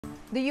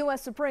The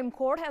U.S. Supreme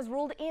Court has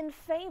ruled in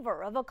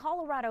favor of a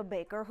Colorado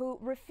baker who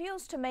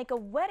refused to make a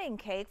wedding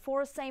cake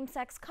for a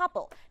same-sex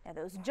couple. Now,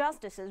 those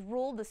justices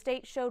ruled the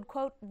state showed,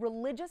 quote,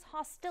 religious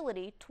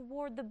hostility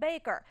toward the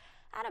baker.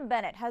 Adam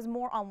Bennett has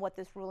more on what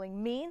this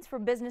ruling means for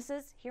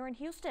businesses here in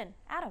Houston.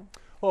 Adam.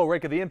 Well,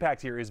 Reka, the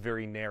impact here is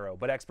very narrow,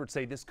 but experts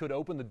say this could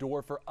open the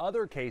door for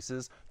other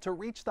cases to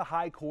reach the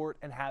high court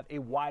and have a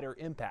wider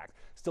impact.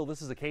 Still,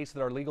 this is a case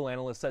that our legal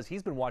analyst says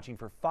he's been watching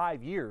for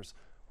 5 years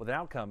with an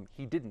outcome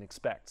he didn't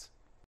expect.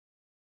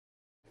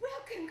 Well,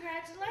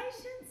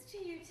 congratulations to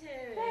you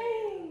two.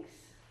 Thanks.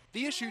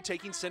 The issue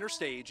taking center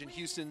stage in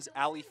Houston's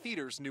Alley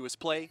Theater's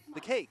newest play, The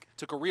Cake,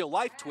 took a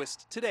real-life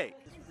twist today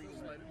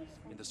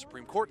in the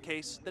Supreme Court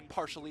case that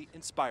partially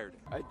inspired it.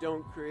 I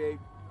don't create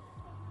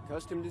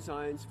custom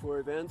designs for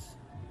events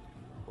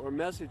or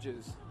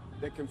messages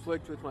that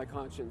conflict with my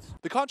conscience.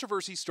 The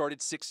controversy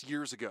started 6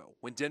 years ago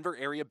when Denver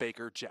area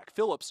baker Jack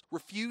Phillips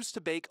refused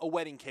to bake a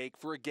wedding cake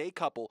for a gay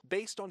couple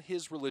based on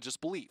his religious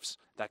beliefs.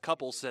 That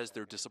couple says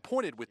they're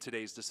disappointed with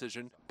today's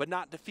decision, but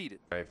not defeated.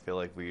 I feel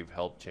like we've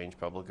helped change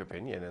public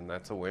opinion, and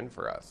that's a win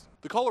for us.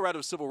 The Colorado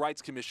Civil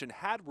Rights Commission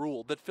had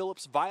ruled that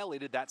Phillips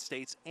violated that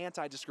state's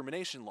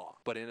anti-discrimination law.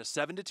 But in a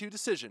 7-2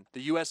 decision,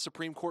 the U.S.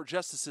 Supreme Court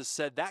justices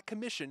said that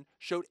commission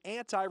showed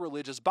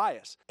anti-religious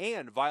bias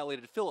and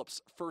violated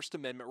Phillips' First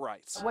Amendment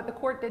rights. What the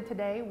court did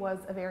today was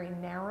a very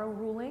narrow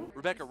ruling.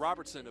 Rebecca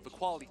Robertson of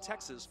Equality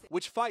Texas,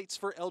 which fights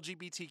for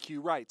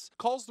LGBTQ rights,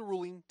 calls the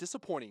ruling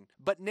disappointing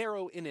but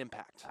narrow in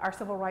impact. Our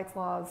civil rights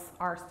laws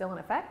are still in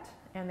effect,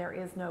 and there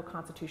is no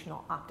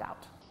constitutional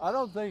opt-out. I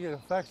don't think it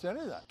affects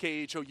any of that.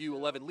 KHOU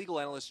 11 legal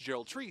analyst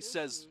Gerald Treese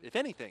says, if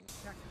anything,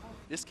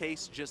 this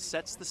case just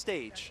sets the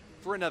stage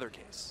for another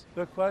case.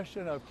 The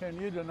question of can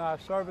you deny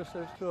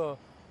services to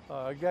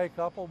a gay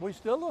couple, we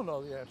still don't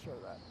know the answer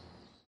to that.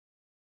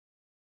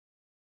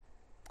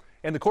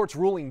 And the court's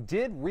ruling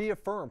did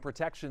reaffirm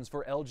protections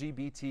for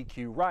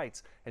LGBTQ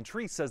rights. And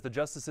Treese says the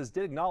justices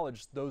did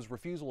acknowledge those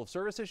refusal of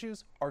service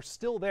issues are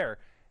still there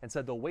and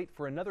said they'll wait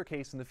for another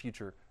case in the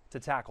future to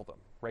tackle them.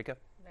 Reka?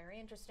 Very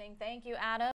interesting. Thank you, Adam.